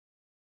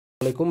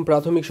আলাইকুম।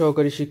 প্রাথমিক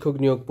সহকারী শিক্ষক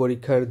নিয়োগ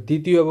পরীক্ষার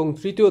দ্বিতীয় এবং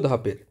তৃতীয়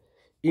ধাপের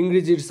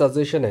ইংরেজির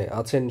সাজেশনে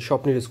আছেন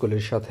স্বপ্নের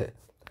স্কুলের সাথে।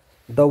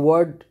 The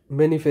word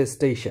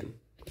manifestation.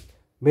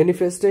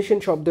 ম্যানিফেস্টেশন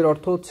শব্দের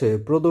অর্থ হচ্ছে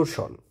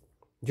প্রদর্শন,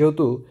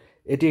 যেহেতু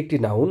এটি একটি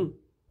নাউন,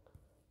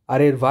 আর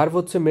এর ভার্ব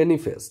হচ্ছে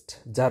ম্যানিফেস্ট,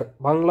 যার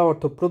বাংলা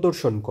অর্থ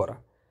প্রদর্শন করা।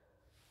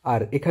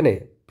 আর এখানে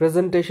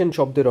প্রেজেন্টেশন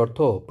শব্দের অর্থ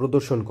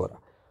প্রদর্শন করা।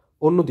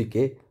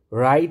 অন্যদিকে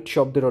রাইট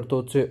শব্দের অর্থ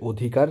হচ্ছে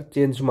অধিকার,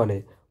 চেঞ্জ মানে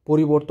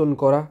পরিবর্তন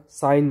করা,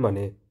 সাইন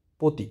মানে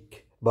প্রতীক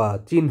বা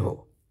চিহ্ন।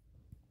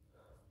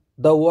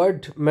 The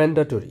word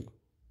mandatory.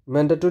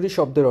 ম্যান্ডাটরি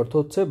শব্দের অর্থ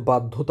হচ্ছে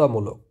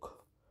বাধ্যতামূলক,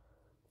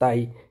 তাই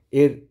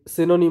এর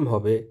সিনোনিম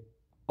হবে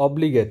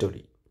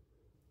অব্লিগেটরি।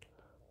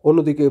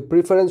 অন্যদিকে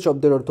প্রিফারেন্স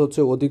শব্দের অর্থ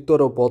হচ্ছে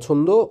অধিকতর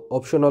পছন্দ,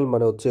 অপশনাল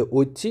মানে হচ্ছে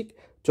ঐচ্ছিক,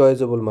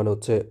 চয়েজেবল মানে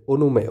হচ্ছে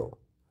অনুমেয়।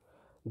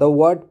 The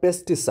word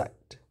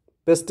pesticide.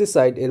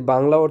 পেস্টিসাইড এর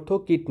বাংলা অর্থ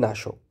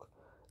কীটনাশক,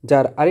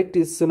 যার আরেকটি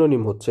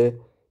সিনোনিম হচ্ছে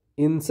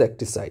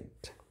insecticide.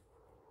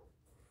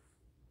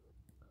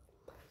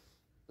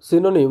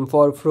 Synonym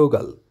for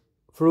frugal.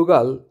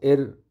 Frugal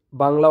এর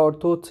বাংলা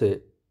অর্থ হচ্ছে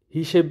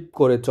হিসেব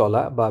করে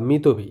চলা বা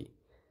মিতব্যয়ী,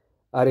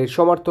 আর এর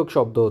সমার্থক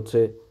শব্দ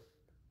হচ্ছে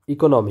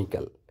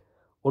ইকোনমিক্যাল।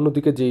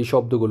 অন্যদিকে যেই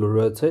শব্দগুলো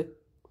রয়েছে,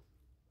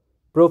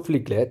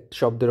 প্রোফ্লিগেট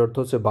শব্দের অর্থ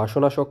হচ্ছে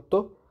বাসনাসক্ত,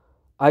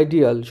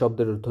 আইডিয়াল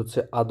শব্দের অর্থ হচ্ছে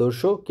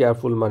আদর্শ,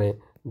 কেয়ারফুল মানে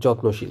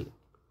যত্নশীল।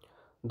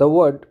 The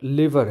word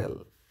liberal.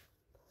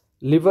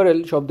 লিবারেল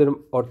শব্দের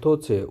অর্থ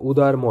হচ্ছে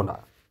উদার মনা।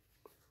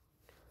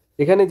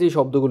 এখানে যে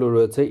শব্দগুলো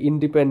রয়েছে,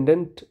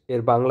 ইন্ডিপেন্ডেন্ট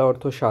এর বাংলা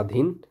অর্থ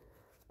স্বাধীন,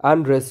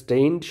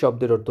 আনরেস্টেইনড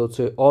শব্দের অর্থ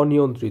হচ্ছে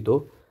অনিয়ন্ত্রিত,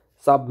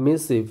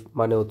 সাবমিসিভ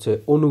মানে হচ্ছে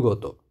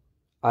অনুগত,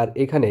 আর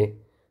এখানে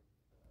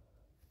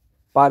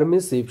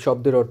পারমিসিভ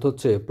শব্দের অর্থ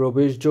হচ্ছে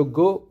প্রবেশযোগ্য,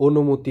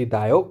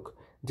 অনুমতিদায়ক,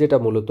 যেটা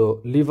মূলত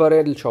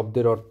লিবারেল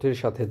শব্দের অর্থের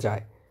সাথে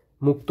যায়।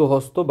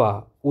 মুক্তহস্ত বা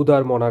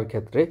উদার মনার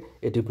ক্ষেত্রে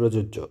এটি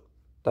প্রযোজ্য,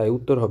 তাই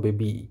উত্তর হবে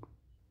B.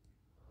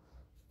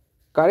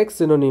 Correct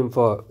synonym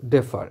for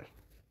defer.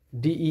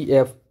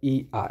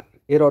 DEFER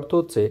এর অর্থ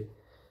হচ্ছে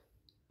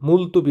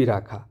মুলতুবি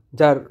রাখা,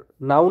 যার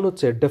নাউন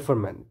হচ্ছে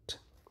ডেফারমেন্ট।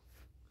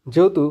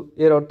 যেহেতু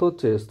এর অর্থ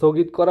হচ্ছে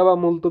স্থগিত করা বা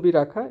মুলতবি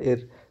রাখা, এর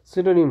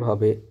সিনোনিম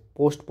হবে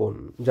পোস্টপোন,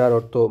 যার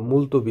অর্থ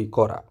মুলতবি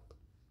করা।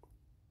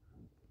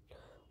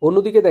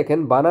 অন্যদিকে দেখেন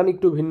বানান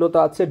একটু ভিন্নতা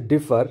আছে।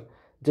 ডিফার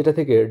যেটা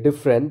থেকে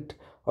ডিফারেন্ট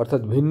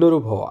অর্থাৎ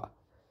ভিন্নরূপ হওয়া।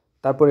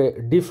 তারপরে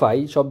ডিফাই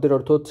শব্দের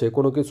অর্থ হচ্ছে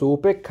কোনো কিছু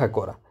উপেক্ষা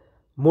করা।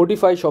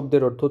 মডিফাই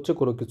শব্দের অর্থ হচ্ছে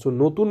কোনো কিছু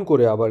নতুন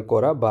করে আবার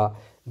করা বা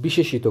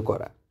বিশেষিত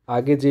করা,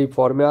 আগে যেই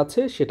ফর্মে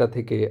আছে সেটা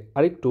থেকে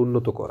আরেকটু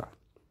উন্নত করা।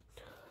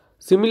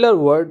 Similar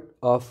word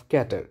of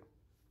cater.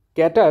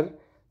 Cater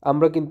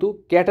আমরা কিন্তু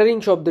ক্যাটারিং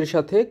শব্দের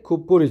সাথে খুব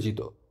পরিচিত,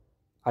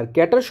 আর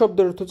ক্যাটার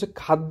শব্দের অর্থ হচ্ছে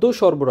খাদ্য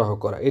সরবরাহ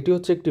করা। এটি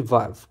হচ্ছে একটি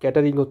ভার্ব,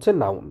 ক্যাটারিং হচ্ছে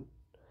নাউন।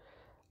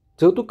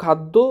 যেহেতু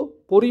খাদ্য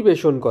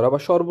পরিবেশন করা বা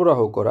সরবরাহ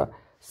করা,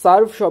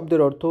 সার্ভ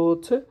শব্দের অর্থ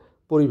হচ্ছে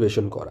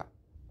পরিবেশন করা।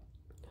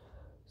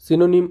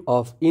 Synonym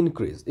of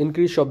increase.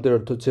 ইনক্রিজ শব্দের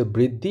অর্থ হচ্ছে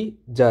বৃদ্ধি,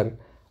 যার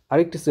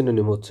আরেকটি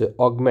সিনোনিম হচ্ছে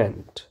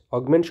অগমেন্ট।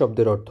 অগমেন্ট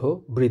শব্দের অর্থ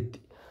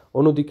বৃদ্ধি।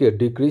 অন্যদিকে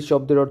ডিক্রিজ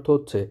শব্দের অর্থ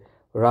হচ্ছে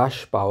হ্রাস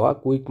পাওয়া।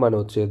 কুইক মানে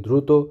হচ্ছে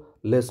দ্রুত,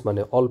 লেস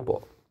মানে অল্প।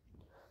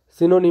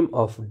 Synonym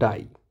of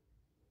die.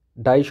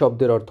 ডাই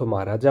শব্দের অর্থ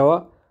মারা যাওয়া,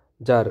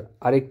 যার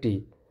আরেকটি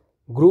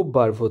গ্রুপ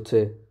ভার্ব হচ্ছে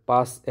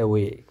পাস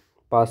অ্যাওয়ে।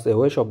 পাস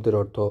অ্যাওয়ে শব্দের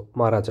অর্থ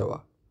মারা যাওয়া।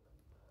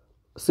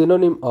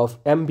 Synonym of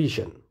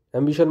ambition.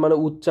 অ্যাম্বিশন মানে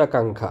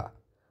উচ্চাকাঙ্ক্ষা,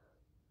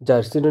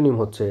 যার সিনোনিম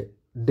হচ্ছে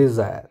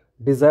ডিজায়ার।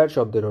 ডিজায়ার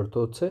শব্দের অর্থ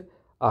হচ্ছে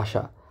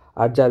আশা,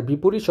 আর যার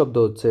বিপরীত শব্দ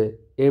হচ্ছে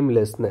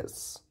এমলেসনেস।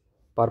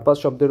 পারপাস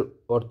শব্দের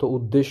অর্থ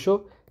উদ্দেশ্য।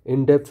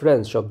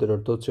 ইনডেফারেন্স শব্দের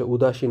অর্থ হচ্ছে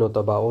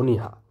উদাসীনতা বা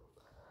অনীহা।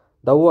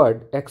 The word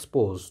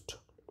exposed.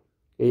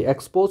 এই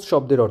এক্সপোজ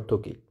শব্দের অর্থ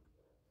কী?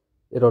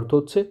 এর অর্থ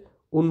হচ্ছে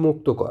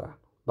উন্মুক্ত করা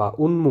বা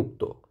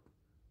উন্মুক্ত,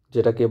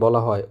 যেটাকে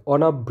বলা হয়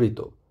অনাবৃত,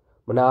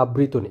 মানে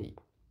আবৃত নেই।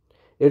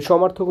 এর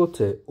সমার্থক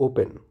হচ্ছে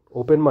ওপেন।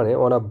 ওপেন মানে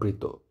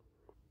অনাবৃত।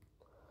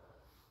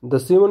 The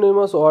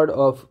synonymous word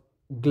of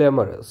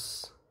glamorous.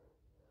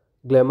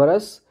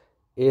 Glamorous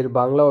এর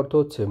বাংলা অর্থ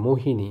হচ্ছে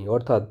মোহিনী,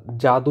 অর্থাৎ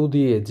জাদু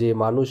দিয়ে যে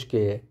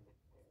মানুষকে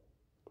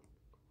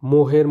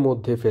মোহের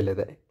মধ্যে ফেলে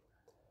দেয়,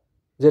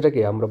 যেটাকে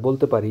আমরা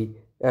বলতে পারি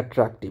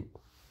অ্যাট্রাকটিভ।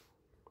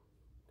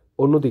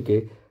 অন্যদিকে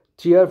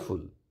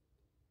চিয়ারফুল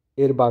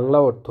এর বাংলা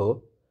অর্থ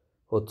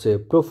হচ্ছে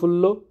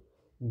প্রফুল্ল।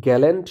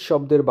 গ্যালেন্ট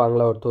শব্দের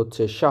বাংলা অর্থ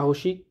হচ্ছে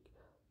সাহসিক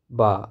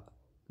বা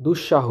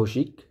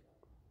দুঃসাহসিক,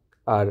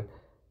 আর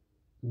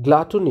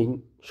গ্লাটনিং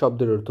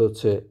শব্দের অর্থ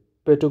হচ্ছে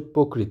পেটুক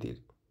প্রকৃতির।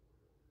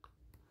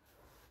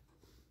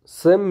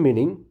 সেম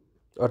মিনিং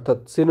অর্থাৎ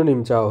সিনোনিম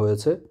চাওয়া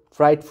হয়েছে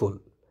ফ্রাইটফুল।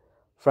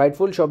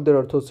 ফ্রাইটফুল শব্দের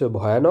অর্থ হচ্ছে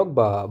ভয়ানক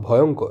বা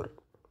ভয়ঙ্কর,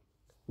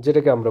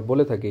 যেটাকে আমরা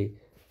বলে থাকি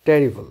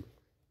টেরিবল।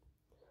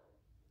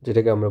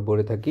 যেটাকে আমরা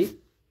বলে থাকি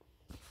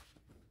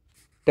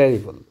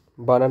টেরিবল,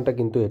 বানানটা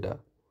কিন্তু এটা।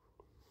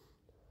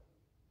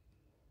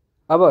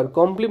 আবার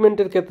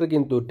কমপ্লিমেন্টের ক্ষেত্রে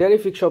কিন্তু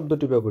টেরিফিক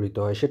শব্দটি ব্যবহৃত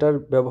হয়। সেটার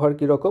ব্যবহার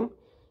কীরকম?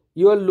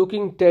 ইউ আর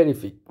লুকিং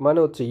টেরিফিক মানে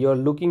হচ্ছে you are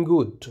looking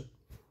good,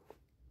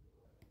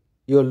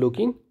 you are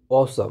looking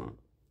awesome.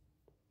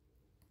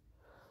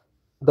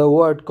 The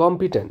word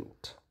competent,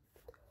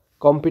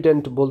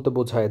 competent বলতে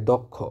বোঝায়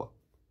দক্ষ,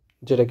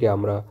 যেটাকে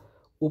আমরা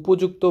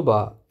উপযুক্ত বা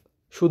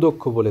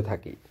সুদক্ষ বলে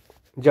থাকি,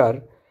 যার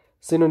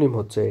সিনোনিম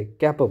হচ্ছে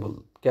ক্যাপেবল।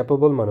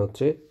 ক্যাপেবল মানে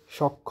হচ্ছে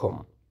সক্ষম।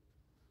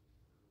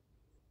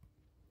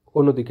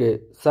 অন্যদিকে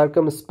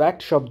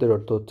সার্কামস্প্যাক্ট শব্দের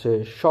অর্থ হচ্ছে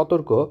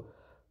সতর্ক,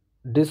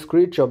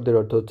 ডিসক্রিট শব্দের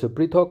অর্থ হচ্ছে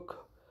পৃথক,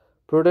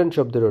 প্রুডেন্ট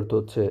শব্দের অর্থ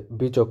হচ্ছে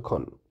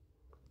বিচক্ষণ।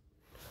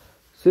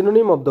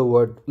 Synonym of the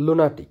word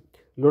lunatic,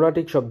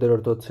 lunatic শব্দের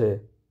অর্থ হচ্ছে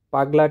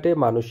পাগলাটে,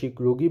 মানসিক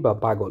রোগী বা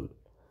পাগল,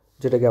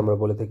 যেটাকে আমরা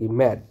বলে থাকি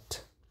mad.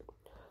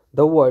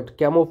 The word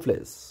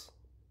camouflage,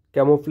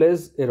 camouflage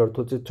এর অর্থ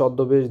হচ্ছে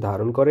ছদ্মবেশ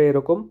ধারণ করে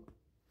এরকম,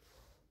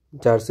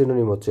 যার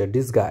সিনোনিম হচ্ছে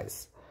ডিসগাইজ।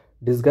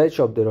 ডিসগাইজ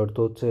শব্দের অর্থ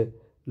হচ্ছে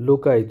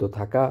লুকায়িত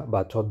থাকা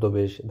বা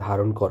ছদ্মবেশ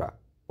ধারণ করা।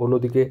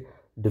 অন্যদিকে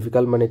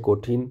ডিফিকাল্ট মানে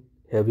কঠিন,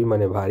 হেভি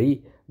মানে ভারী,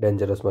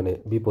 ডেঞ্জারাস মানে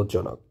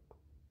বিপজ্জনক।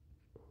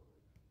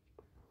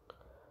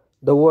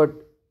 দ্য ওয়ার্ড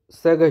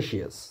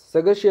স্যাগাশিয়াস,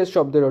 স্যাগাশিয়াস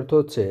শব্দের অর্থ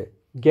হচ্ছে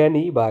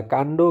জ্ঞানী বা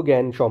কাণ্ড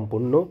জ্ঞান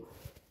সম্পন্ন,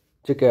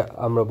 যাকে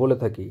আমরা বলে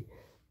থাকি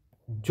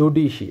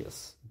জুডিশিয়াস।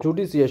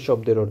 জুডিশিয়াস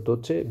শব্দের অর্থ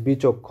হচ্ছে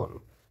বিচক্ষণ,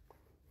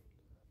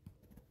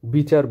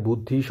 বিচার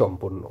বুদ্ধি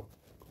সম্পন্ন।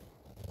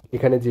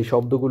 এখানে যে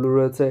শব্দগুলো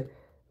রয়েছে,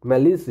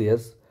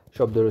 ম্যালিসিয়াস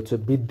শব্দের হচ্ছে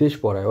বিদ্বেষ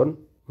পরায়ণ,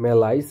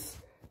 ম্যালাইস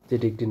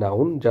যেটি একটি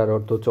নাউন যার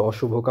অর্থ হচ্ছে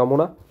অশুভ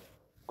কামনা,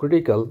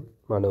 ক্রিটিক্যাল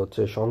মানে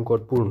হচ্ছে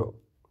সংকটপূর্ণ।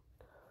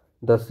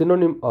 দ্য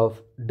সিনোনিম অফ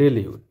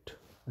ডিলিউট,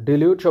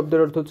 ডিলিউট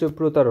শব্দের অর্থ হচ্ছে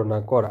প্রতারণা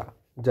করা,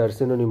 যার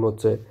সিনোনিম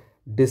হচ্ছে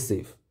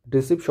ডিসিভ।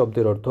 ডিসিভ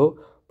শব্দের অর্থ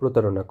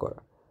প্রতারণা করা।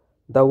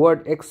 দ্য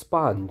ওয়ার্ড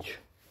এক্সপাঞ্জ,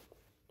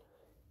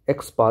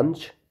 এক্সপাঞ্জ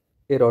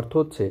এর অর্থ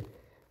হচ্ছে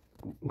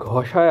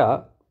ঘষায়া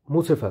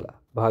মুছে ফেলা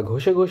বা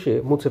ঘষে ঘষে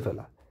মুছে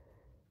ফেলা।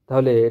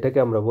 তাহলে এটাকে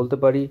আমরা বলতে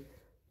পারি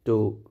two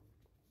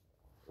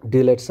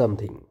delete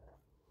something.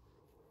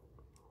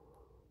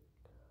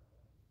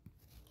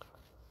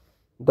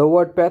 The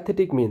word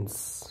pathetic means,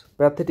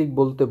 pathetic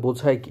বলতে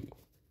বোঝায় কি?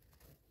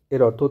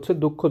 এর অর্থ হচ্ছে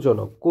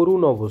দুঃখজনক,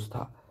 করুণ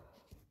অবস্থা,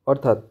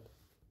 অর্থাৎ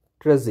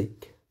ট্র্যাজিক।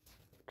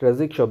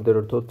 ট্র্যাজিক শব্দের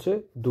অর্থ হচ্ছে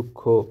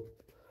দুঃখজনক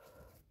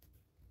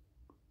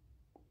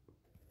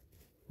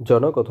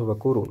অথবা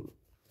করুণ।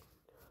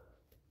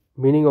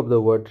 Meaning of the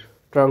word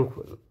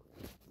tranquil,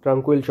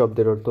 tranquil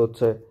শব্দের অর্থ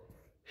হচ্ছে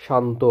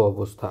শান্ত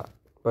অবস্থা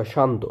বা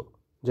শান্ত,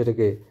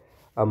 যেটাকে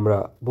আমরা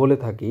বলে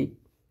থাকি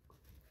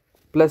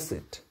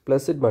প্লেসিড।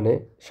 প্লেসিড মানে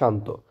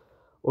শান্ত।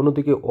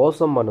 অন্যদিকে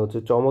অসম মানে হচ্ছে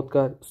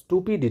চমৎকার,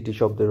 স্টুপিডিটি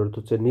শব্দের অর্থ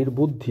হচ্ছে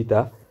নির্বুদ্ধিতা,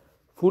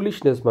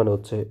 ফুলিশনেস মানে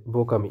হচ্ছে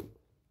বোকামি।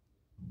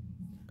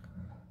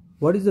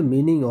 What is the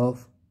meaning of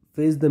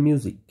face the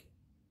music?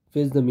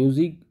 Face the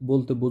music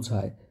বলতে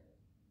বোঝায়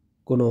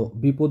কোনো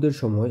বিপদের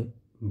সময়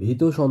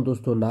ভীত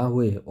সন্ত্রস্ত না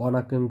হয়ে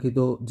অনাকাঙ্ক্ষিত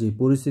যে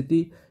পরিস্থিতি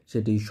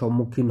সেটির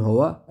সম্মুখীন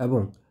হওয়া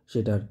এবং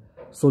সেটার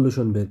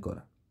সলিউশন বের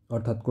করা,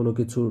 অর্থাৎ কোনো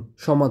কিছুর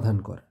সমাধান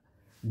করা।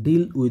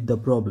 ডিল উইথ দ্য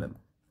প্রবলেম,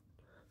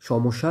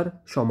 সমস্যার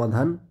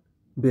সমাধান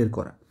বের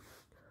করা।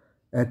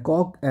 এ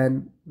কক অ্যান্ড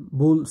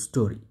বুল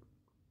স্টোরি,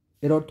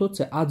 এর অর্থ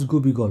হচ্ছে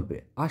আজগুবি গল্পে,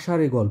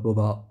 আষাঢ়ে গল্প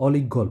বা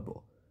অলিক গল্প,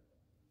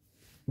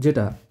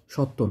 যেটা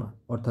সত্য না,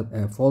 অর্থাৎ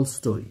এ false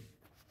story.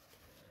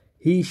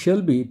 He shall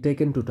be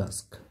taken to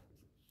task,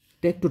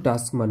 take to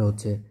task মানে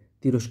হচ্ছে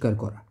তিরস্কার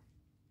করা।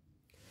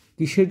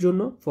 কিসের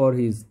জন্য? ফর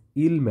হিজ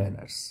ইল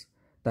ম্যানার্স,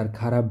 তার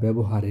খারাপ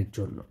ব্যবহারের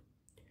জন্য।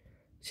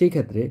 সেই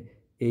ক্ষেত্রে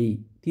এই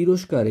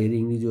তিরস্কারের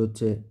ইংরেজি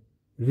হচ্ছে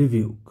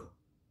রিভিউক।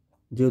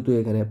 যেহেতু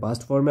এখানে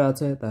পাস্ট ফর্মে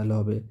আছে তাহলে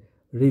হবে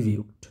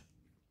রিভিউকড।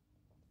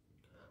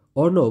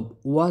 Arnab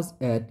was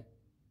at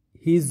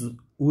his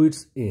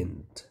wits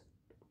and,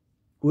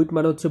 wheat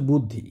মানে হচ্ছে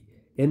বুদ্ধি,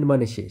 এন্ড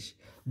মানে শেষ।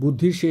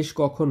 বুদ্ধির শেষ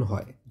কখন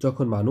হয়?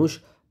 যখন মানুষ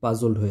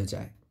পাজলড হয়ে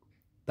যায়,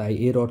 তাই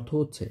এর অর্থ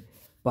হচ্ছে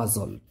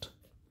পাজলড।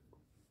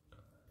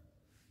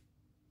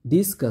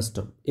 দিস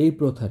কাস্টম, এই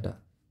প্রথাটা,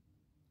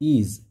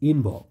 ইজ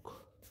ইনভগ,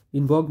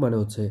 ইনভগ মানে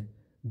হচ্ছে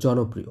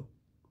জনপ্রিয়।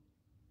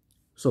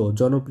 সো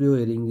জনপ্রিয়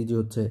এর ইংরেজি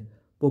হচ্ছে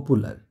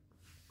পপুলার।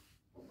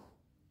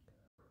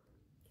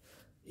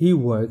 হি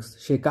ওয়ার্কস,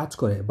 সে কাজ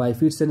করে, by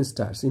fits and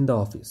stars in the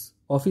office,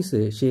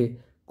 অফিসে সে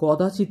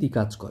কদাচিতই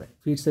কাজ করে।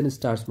 ফিটস অ্যান্ড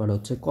স্টার্স মানে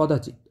হচ্ছে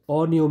কদাচিৎ,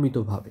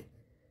 অনিয়মিতভাবে।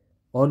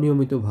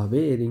 অনিয়মিতভাবে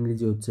এর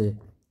ইংরেজি হচ্ছে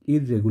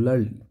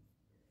ইররেগুলারলি।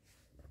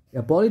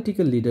 A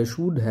political leader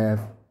should have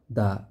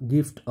the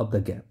gift of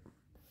the gap,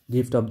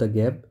 gift of the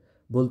gap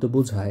বলতে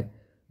বোঝায়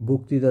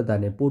বক্তৃতা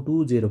দানে পটু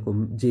যেরকম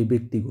যে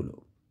ব্যক্তিগুলো,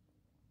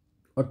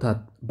 অর্থাৎ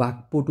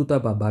বাকপটুতা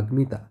বা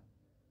বাগ্মিতা,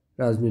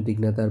 রাজনৈতিক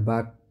নেতার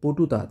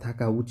বাকপটুতা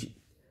থাকা উচিত।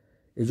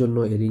 এজন্য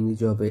এর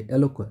ইংরেজি হবে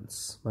এলোকোয়েন্স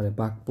মানে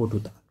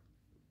বাকপটুতা।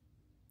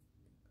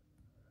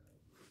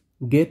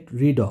 গেট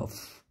রিড অফ,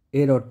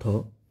 এর অর্থ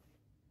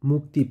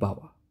মুক্তি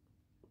পাওয়া,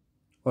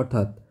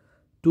 অর্থাৎ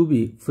টু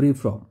বি ফ্রি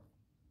ফ্রম,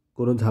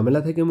 কোনো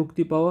ঝামেলা থেকে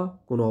মুক্তি পাওয়া,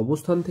 কোনো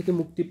অবস্থান থেকে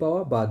মুক্তি পাওয়া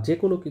বা যে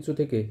কোনো কিছু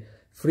থেকে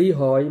ফ্রি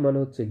হওয়াই মানে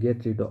হচ্ছে get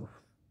rid of.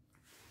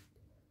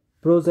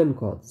 Pros and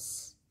cons,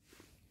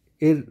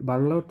 এর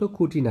বাংলা অর্থ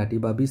খুঁটিনাটি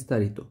বা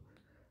বিস্তারিত।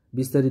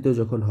 বিস্তারিত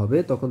যখন হবে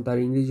তখন তার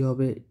ইংরেজি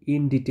হবে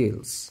in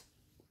details.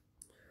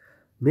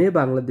 May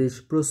Bangladesh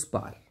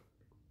prosper,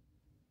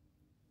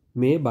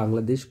 May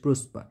Bangladesh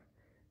prosper,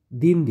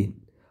 দিন দিন,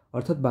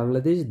 অর্থাৎ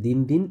বাংলাদেশ দিন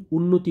দিন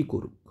উন্নতি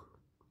করুক।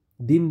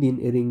 দিন দিন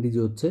এর ইংরেজি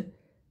হচ্ছে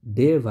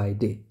day by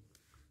day,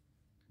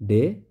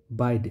 day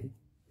by day.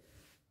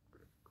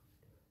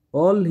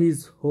 All his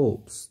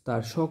Hopes,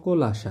 তার সকল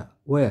আশা,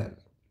 ওয়ার,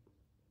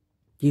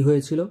 কি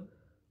হয়েছিল,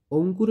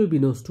 অঙ্কুরে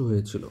বিনষ্ট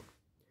হয়েছিল।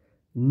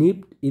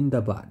 নিপড ইন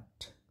দ্য বাড,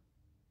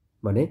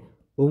 মানে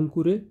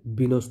অঙ্কুরে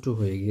বিনষ্ট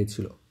হয়ে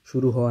গিয়েছিল,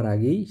 শুরু হওয়ার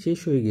আগেই শেষ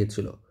হয়ে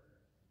গিয়েছিল।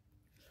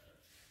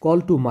 কল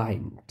টু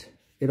মাইন্ড,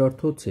 এর অর্থ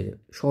হচ্ছে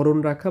স্মরণ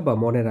রাখা বা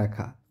মনে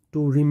রাখা,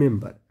 to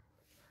remember.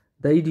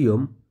 The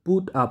idiom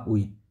put up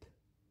with,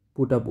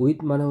 put up with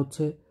মানে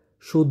হচ্ছে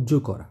সহ্য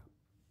করা,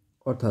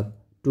 অর্থাৎ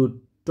two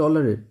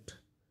tolerate.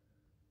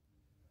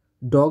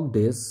 Dog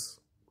days,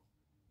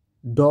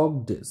 dog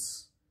days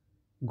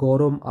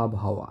গরম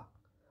আবহাওয়া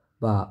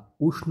বা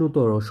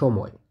উষ্ণতর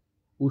সময়,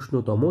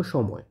 উষ্ণতম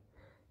সময়,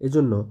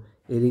 এজন্য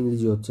এর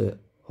ইংরেজি হচ্ছে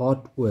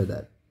হট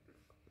ওয়েদার।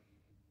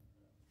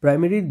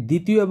 প্রাইমারির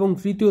দ্বিতীয় এবং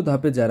তৃতীয়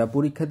ধাপে যারা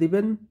পরীক্ষা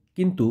দিবেন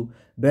কিন্তু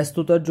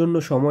ব্যস্ততার জন্য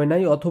সময়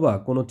নাই অথবা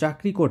কোনো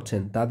চাকরি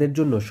করছেন, তাদের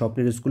জন্য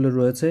স্বপ্নের স্কুলে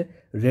রয়েছে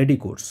রেডি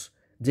কোর্স,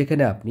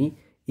 যেখানে আপনি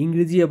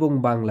ইংরেজি এবং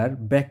বাংলার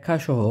ব্যাখ্যা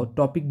সহ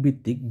টপিক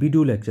ভিত্তিক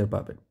ভিডিও লেকচার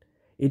পাবেন।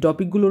 এই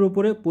টপিকগুলোর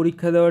উপরে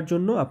পরীক্ষা দেওয়ার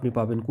জন্য আপনি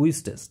পাবেন কুইজ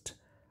টেস্ট,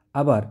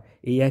 আবার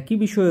এই একই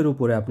বিষয়ের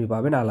উপরে আপনি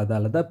পাবেন আলাদা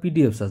আলাদা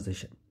পিডিএফ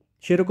সাজেশন।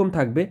 সেরকম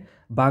থাকবে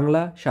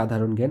বাংলা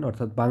সাধারণ জ্ঞান,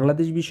 অর্থাৎ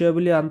বাংলাদেশ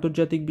বিষয়াবলী,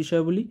 আন্তর্জাতিক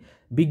বিষয়াবলী,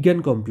 বিজ্ঞান,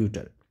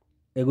 কম্পিউটার,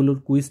 এগুলোর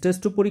কুইজ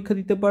টেস্টও পরীক্ষা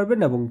দিতে পারবেন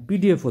এবং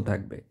পিডিএফও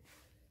থাকবে।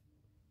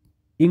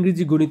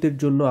 ইংরেজি গণিতের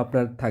জন্য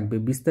আপনার থাকবে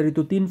বিস্তারিত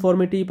 3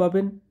 ফরম্যাটেই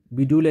পাবেন,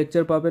 ভিডিও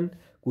লেকচার পাবেন,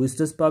 কুইজ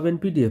টেস্ট পাবেন,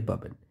 পিডিএফ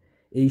পাবেন।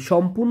 এই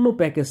সম্পূর্ণ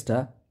প্যাকেজটা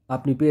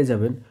আপনি পেয়ে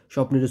যাবেন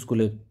স্বপ্নের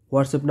স্কুলের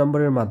হোয়াটসঅ্যাপ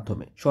নাম্বারের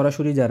মাধ্যমে।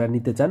 সরাসরি যারা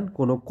নিতে চান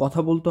কোনো কথা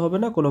বলতে হবে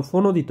না, কোনো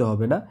ফোনও দিতে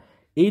হবে না।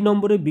 এই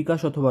নম্বরে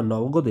বিকাশ অথবা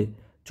নগদে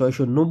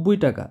 690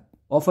 টাকা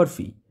অফার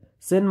ফি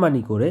সেন্ড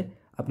মানি করে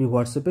আপনি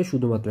হোয়াটসঅ্যাপে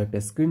শুধুমাত্র একটা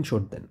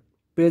স্ক্রিনশট দেন,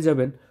 পেয়ে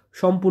যাবেন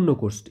সম্পূর্ণ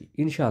কোর্সটি।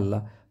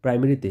 ইনশাআল্লাহ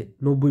প্রাইমারিতে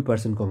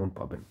 90% কমন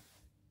পাবেন।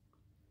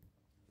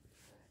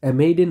 এ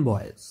মেইডেন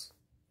ভয়েস,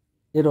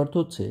 এর অর্থ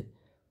হচ্ছে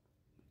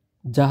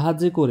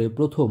জাহাজে করে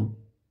প্রথম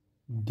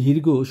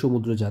দীর্ঘ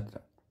সমুদ্র যাত্রা,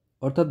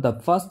 অর্থাৎ the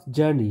first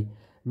journey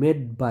made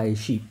by a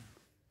ship,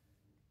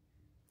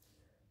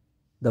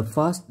 the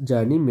first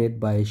journey made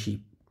by a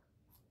ship.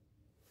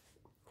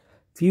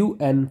 Few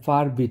and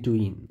far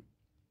between,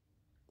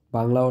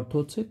 Bangla অর্থ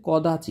হচ্ছে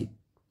কদাচিৎ,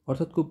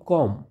 অর্থাৎ খুব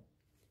কম,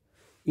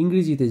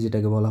 ইংরেজিতে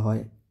যেটাকে বলা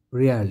হয়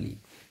rarely.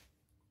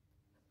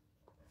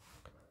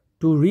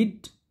 To read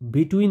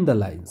between the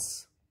lines,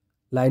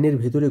 লাইনের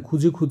ভেতরে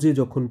খুঁজে খুঁজে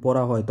যখন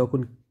পড়া হয়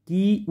তখন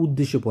কি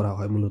উদ্দেশ্যে পড়া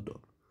হয় মূলত।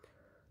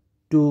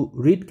 To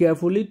read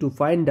carefully to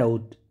find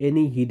out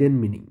any hidden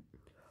meaning,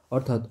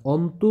 অর্থাৎ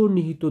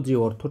অন্তর্নিহিত যে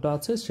অর্থটা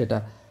আছে সেটা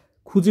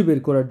খুঁজে বের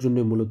করার জন্য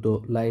মূলত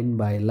লাইন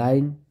বাই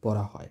লাইন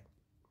পড়া হয়।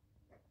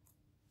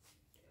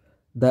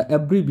 দ্য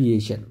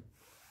অ্যাব্রিভিয়েশন,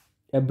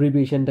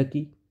 অ্যাব্রিভিয়েশনটা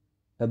কি,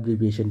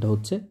 অ্যাব্রিভিয়েশনটা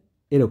হচ্ছে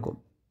এরকম।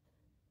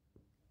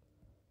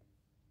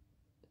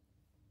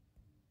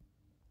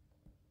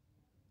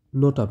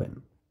 নোটাবেন,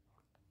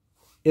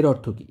 এর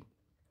অর্থ কি,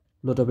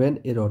 নোটাবেন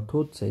এর অর্থ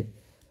হচ্ছে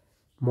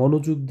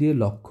মনোযোগ দিয়ে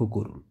লক্ষ্য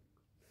করুন,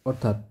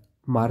 অর্থাৎ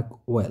mark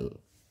well.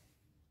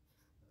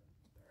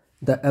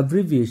 The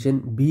abbreviation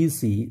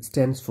BC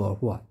stands for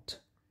what?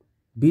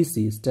 BC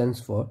stands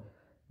for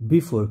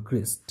before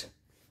Christ.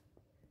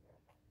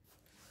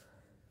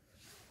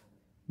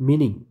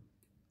 Meaning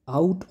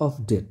out of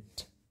date,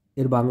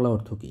 এর বাংলা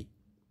অর্থ কি?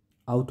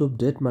 আউট অফ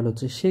ডেট মানে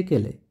হচ্ছে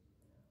সেকেলে,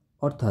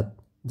 অর্থাৎ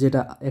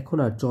যেটা এখন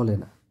আর চলে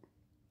না,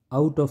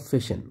 out of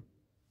fashion.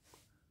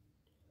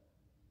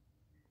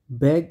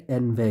 Bag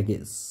and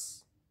baggage,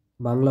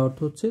 Bangla অর্থ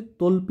হচ্ছে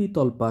তল্পি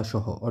তল্পা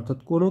সহ, অর্থাৎ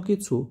কোনো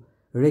কিছু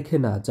রেখে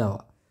না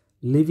যাওয়া,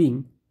 living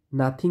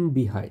nothing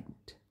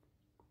behind.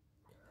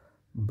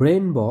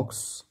 Brain box,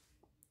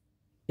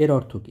 এর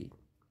অর্থ কি?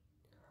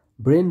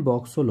 ব্রেন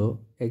বক্স হলো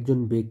একজন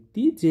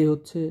ব্যক্তি যে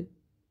হচ্ছে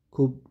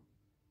খুব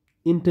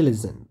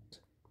ইন্টেলিজেন্ট,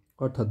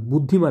 অর্থাৎ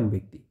বুদ্ধিমান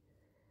ব্যক্তি,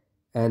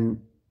 an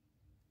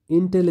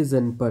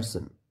intelligent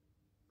person.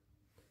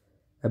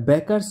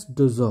 Bakers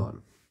dozen,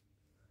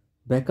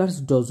 bakers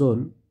dozen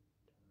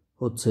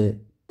হচ্ছে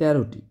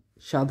 13টি।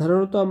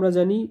 সাধারণত আমরা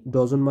জানি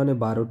ডজন মানে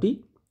 12টি,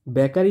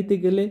 বেকারিতে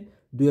গেলে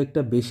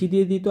 2-1টা বেশি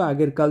দিয়ে দিত,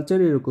 আগের কালচার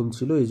এরকম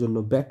ছিল, এই জন্য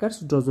বেকার্স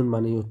ডজন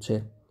মানে হচ্ছে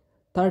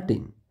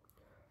 13,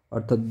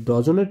 অর্থাৎ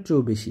ডজনের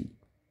চেয়েও বেশি।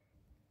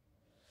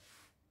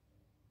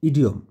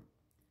 ইডিয়ম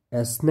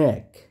এ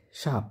স্ন্যাক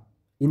সাপ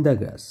ইন দ্য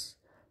গ্রাস,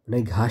 মানে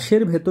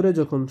ঘাসের ভেতরে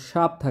যখন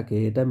সাপ থাকে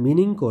এটা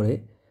মিনিং করে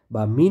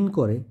বা মিন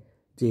করে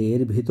যে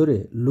এর ভেতরে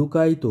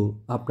লুকায়িত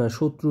আপনার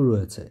শত্রু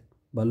রয়েছে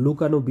বা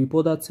লুকানো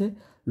বিপদ আছে,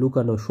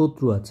 লুকানো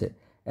শত্রু আছে,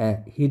 এ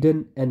hidden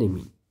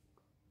enemy.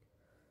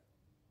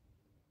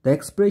 The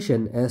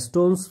expression A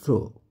Stones throw,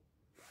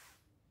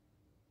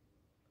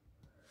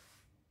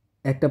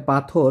 একটা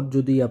পাথর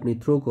যদি আপনি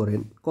থ্রো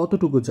করেন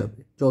কতটুকু যাবে,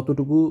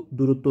 যতটুকু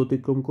দূরত্ব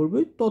অতিক্রম করবে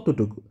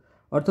ততটুকু,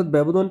 অর্থাৎ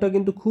ব্যবধানটা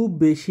কিন্তু খুব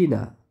বেশি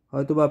না,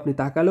 হয়তো বা আপনি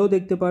তাকালেও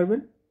দেখতে পারবেন,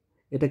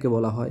 এটাকে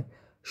বলা হয়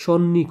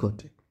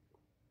সন্নিকটে।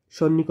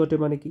 সন্নিকটে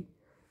মানে কি?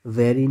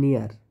 Very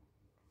near.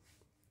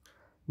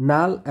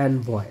 Null and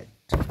void,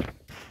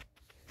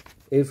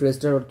 এই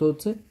ফ্রেজটার অর্থ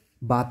হচ্ছে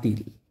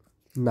বাতিল।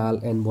 নাল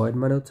অ্যান্ড ভয়েড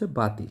মানে হচ্ছে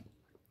বাতিল।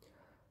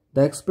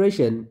 দ্য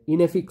এক্সপ্রেশন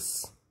ইনএফিক্স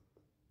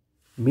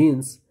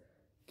মিন্স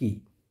কি?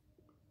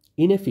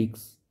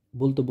 ইনএফিক্স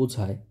বলতে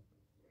বোঝায়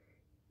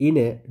in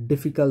a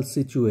difficult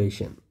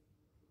situation.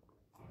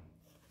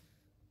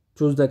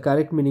 Choose the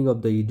correct meaning of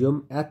the idiom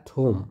at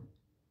home.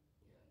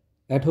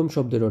 At home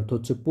শব্দের অর্থ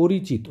হচ্ছে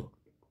পরিচিত।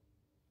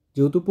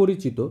 যেহেতু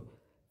পরিচিত,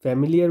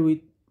 ফ্যামিলিয়ার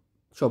উইথ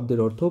শব্দের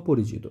অর্থ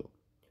পরিচিত।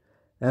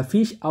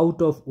 ফিশ আউট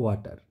অফ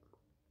ওয়াটার,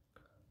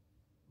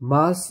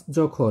 মাছ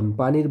যখন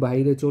পানির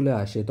বাইরে চলে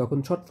আসে তখন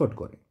ছটফট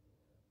করে।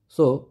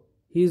 So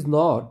he is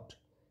not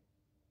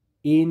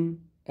in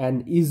an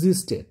easy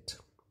state,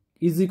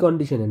 easy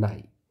কন্ডিশনে নাই,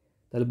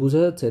 তাহলে বোঝা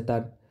যাচ্ছে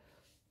তার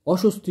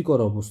অস্বস্তিকর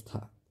অবস্থা,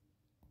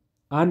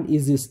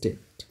 আনইজি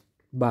স্টেট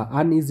বা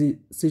uneasy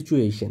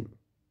situation.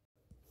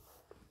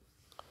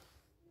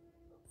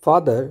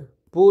 Father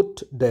put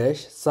dash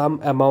some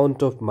amount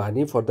of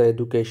money for the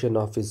education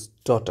of his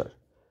daughter,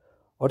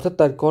 অর্থাৎ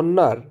তার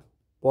কন্যার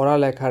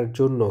পড়ালেখার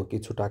জন্য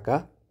কিছু টাকা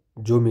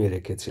জমিয়ে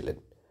রেখেছিলেন।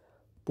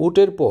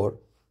 পুটের পর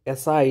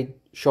অ্যাসাইড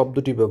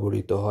শব্দটি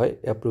ব্যবহৃত হয়,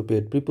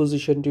 অ্যাপ্রোপ্রিয়েট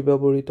প্রিপোজিশনটি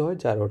ব্যবহৃত হয়,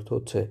 যার অর্থ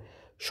হচ্ছে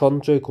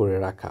সঞ্চয় করে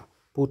রাখা,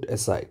 put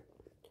aside.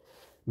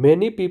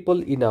 Many people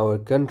in our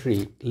country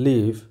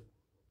leave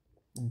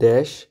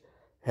dash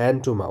hand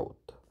to mouth.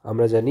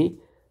 আমরা জানি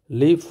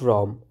leave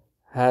from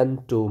hand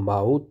to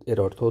mouth এর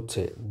অর্থ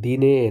হচ্ছে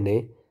দিনে এনে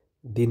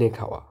দিনে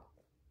খাওয়া।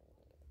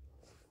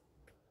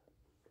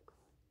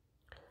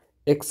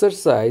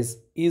 Exercise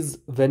is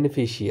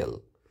beneficial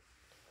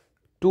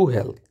to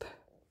health,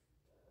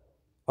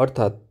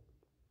 অর্থাৎ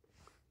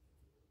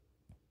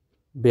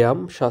ব্যায়াম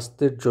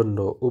স্বাস্থ্যের জন্য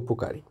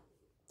উপকারী।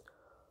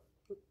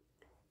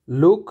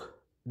 Look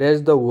dash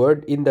the word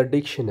in the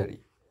dictionary,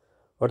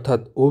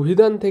 অর্থাৎ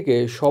অভিধান থেকে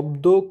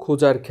শব্দ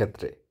খোঁজার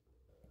ক্ষেত্রে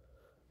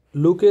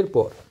লুকের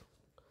পর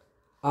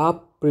আপ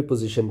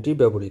প্রিপোজিশনটি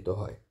ব্যবহৃত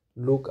হয়।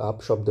 লুক আপ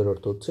শব্দের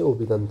অর্থ হচ্ছে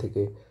অভিধান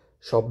থেকে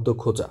শব্দ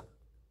খোঁজা।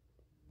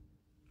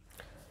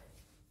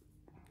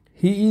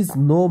 He is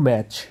no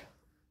match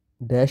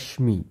dash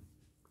me,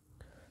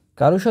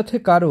 কারো সাথে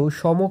কারো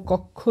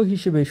সমকক্ষ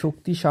হিসেবে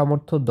শক্তি,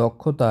 সামর্থ্য,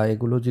 দক্ষতা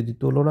এগুলো যদি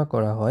তুলনা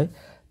করা হয়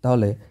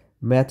তাহলে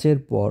ম্যাচের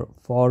পর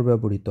ফর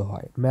ব্যবহৃত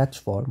হয়। ম্যাচ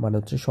ফর মানে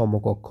হচ্ছে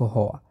সমকক্ষ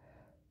হওয়া,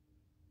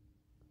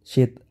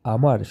 সে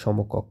আমার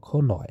সমকক্ষ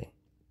নয়।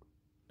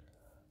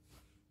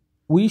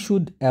 We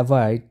should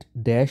avoid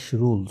dash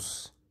rules,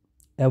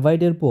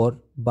 অ্যাভয়েডের পর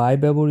বাই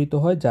ব্যবহৃত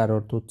হয়, যার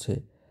অর্থ হচ্ছে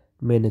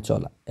মেনে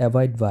চলা।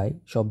 অ্যাভয়েড বাই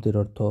শব্দের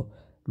অর্থ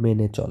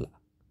মেনে চলা।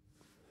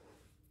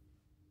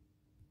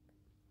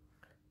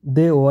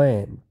 দে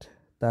ওয়েন্ট,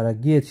 তারা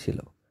গিয়েছিল।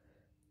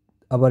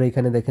 আবার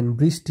এখানে দেখেন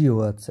বৃষ্টিও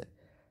আছে,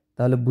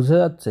 তাহলে বোঝা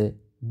যাচ্ছে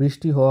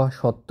বৃষ্টি হওয়া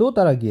সত্ত্বেও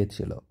তারা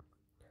গিয়েছিল,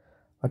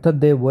 অর্থাৎ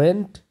দে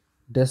went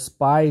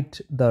despite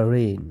the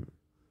rain.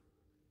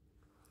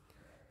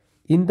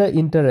 In the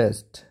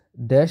interest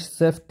dash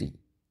safety,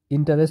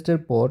 ইন্টারেস্টের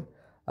পর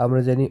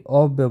আমরা জানি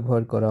অফ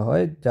ব্যবহার করা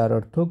হয়, যার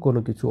অর্থ কোনো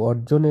কিছু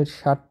অর্জনের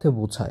স্বার্থে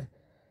বোঝায়।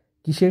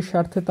 কিসের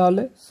স্বার্থে?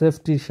 তাহলে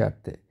সেফটির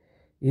স্বার্থে।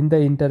 In the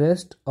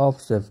interest of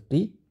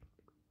safety,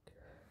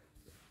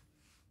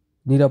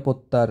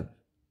 নিরাপত্তার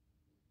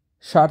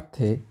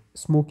স্বার্থে।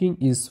 স্মোকিং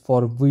ইজ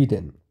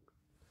ফরবিডেন,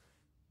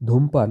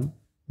 ধূমপান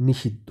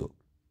নিষিদ্ধ।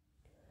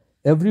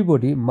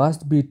 Everybody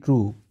must be true,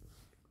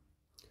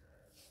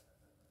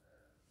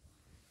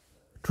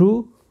 true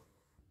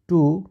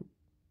to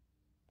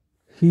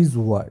his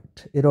word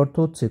এর অর্থ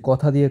হচ্ছে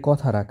কথা দিয়ে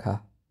কথা রাখা,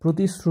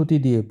 প্রতিশ্রুতি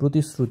দিয়ে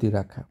প্রতিশ্রুতি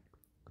রাখা।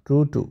 True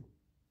to.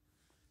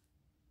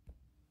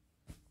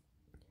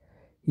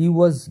 He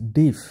was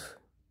ডিফ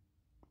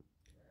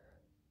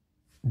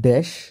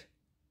dash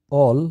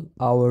all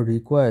our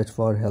required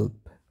for help,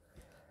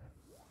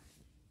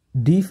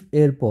 ডিফ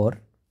এর পর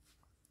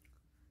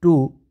টু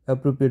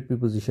অ্যাপ্রোপ্রিয়েট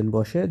প্রিপোজিশন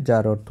বসে,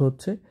 যার অর্থ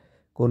হচ্ছে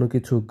কোনো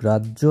কিছু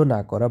গ্রাহ্য না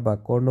করা বা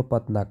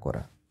কর্ণপাত না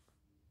করা।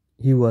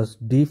 হি ওয়াজ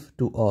ডিফ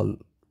to all.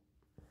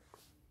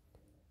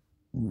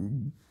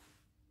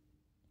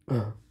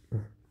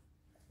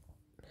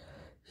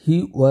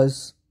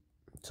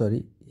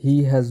 He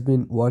has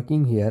been working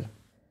here,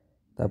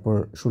 তারপর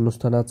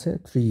শূন্যস্থান আছে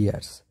 3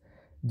 years।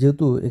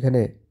 যেহেতু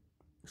এখানে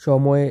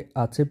সময়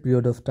আছে,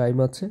 পিরিয়ড অফ টাইম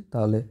আছে,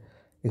 তাহলে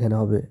এখানে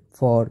হবে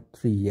for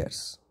 3 years।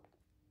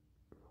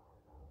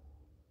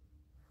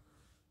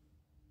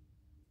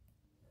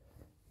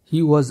 He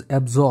was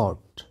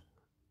absorbed,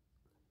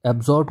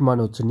 absorbed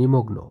মানে হচ্ছে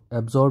নিমগ্ন।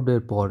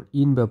 অ্যাবজর্বডের পর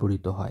ইন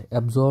ব্যবহৃত হয়।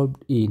 অ্যাবজর্বড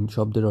ইন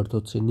শব্দের অর্থ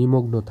হচ্ছে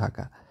নিমগ্ন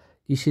থাকা।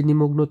 কিসে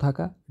নিমগ্ন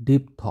থাকা?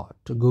 ডিপ থট,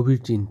 গভীর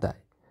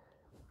চিন্তায়।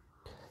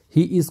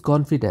 হি ইজ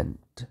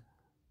কনফিডেন্ট,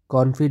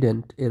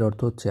 কনফিডেন্ট এর অর্থ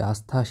হচ্ছে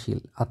আস্থাশীল,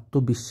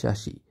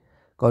 আত্মবিশ্বাসী।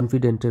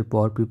 কনফিডেন্টের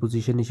পর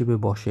প্রিপোজিশন হিসেবে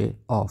বসে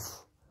অফ।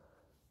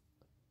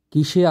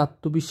 কিসে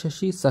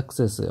আত্মবিশ্বাসী?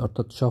 সাকসেসে,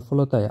 অর্থাৎ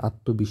সফলতায়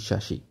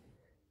আত্মবিশ্বাসী।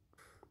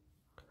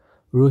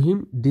 রহিম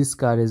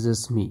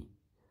ডিসকারেজেস মি,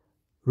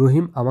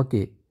 রহিম আমাকে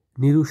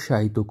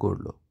নিরুৎসাহিত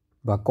করল।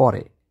 বা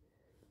করে।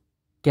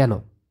 কেন?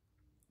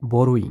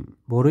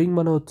 বোরোয়িং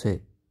মানে হচ্ছে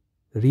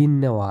ঋণ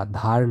নেওয়া,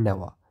 ধার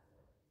নেওয়া।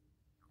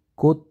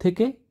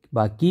 থেকে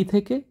বা কি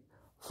থেকে?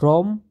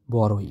 From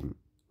borrowing.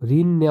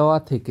 ঋণ নেওয়া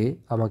থেকে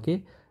আমাকে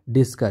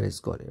ডিসকারেজ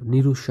করে,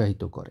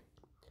 নিরুৎসাহিত করে।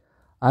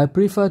 I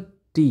prefer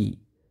tea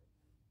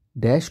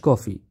dash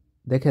coffee.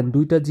 দেখেন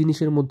দুইটা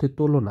জিনিসের মধ্যে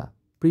তুলনা।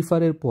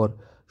 প্রিফারের পর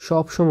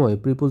সব সময়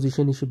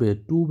প্রিপোজিশন হিসেবে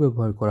টু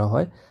ব্যবহার করা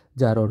হয়,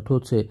 যার অর্থ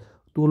হচ্ছে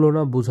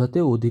তুলনা বোঝাতে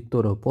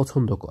অধিকতর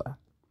পছন্দ করা।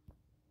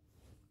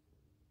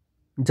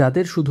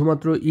 যাদের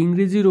শুধুমাত্র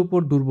ইংরেজির উপর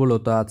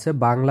দুর্বলতা আছে,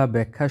 বাংলা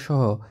ব্যাখ্যা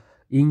সহ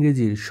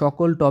ইংরেজির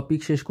সকল টপিক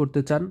শেষ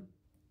করতে চান,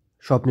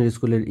 স্বপ্নের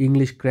স্কুলের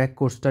ইংলিশ ক্র্যাক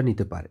কোর্সটা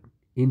নিতে পারেন।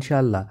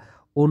 ইনশাআল্লাহ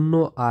অন্য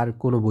আর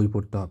কোনো বই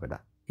পড়তে হবে না।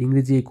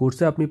 ইংরেজি এই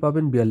কোর্সে আপনি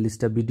পাবেন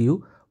 42টা ভিডিও,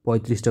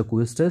 35টা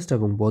কুইজ টেস্ট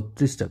এবং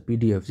 32টা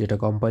পিডিএফ, যেটা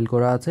কম্পাইল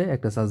করা আছে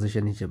একটা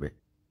সাজেশন হিসেবে।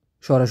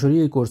 সরাসরি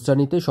এই কোর্সটা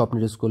নিতে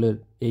স্বপ্নের স্কুলের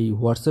এই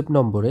হোয়াটসঅ্যাপ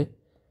নম্বরে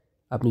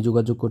আপনি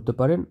যোগাযোগ করতে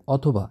পারেন,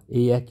 অথবা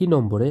এই একই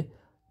নম্বরে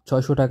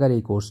 600 টাকার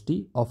এই কোর্সটি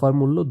অফার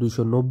মূল্য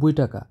 290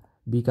 টাকা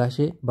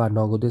বিকাশে বা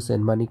নগদে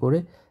সেন্ড মানি করে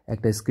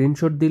একটা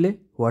স্ক্রিনশট দিলে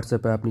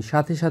হোয়াটসঅ্যাপে আপনি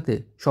সাথে সাথে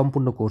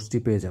সম্পূর্ণ কোর্সটি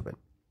পেয়ে যাবেন।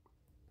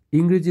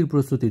 ইংরেজির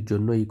প্রস্তুতির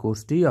জন্য এই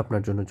কোর্সটি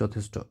আপনার জন্য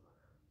যথেষ্ট।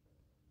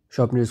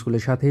 স্বপ্নের স্কুলের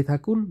সাথেই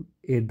থাকুন,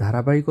 এর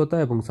ধারাবাহিকতা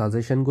এবং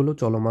সাজেশনগুলো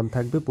চলমান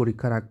থাকবে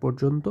পরীক্ষার আগ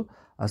পর্যন্ত।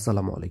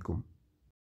 আসসালামু আলাইকুম।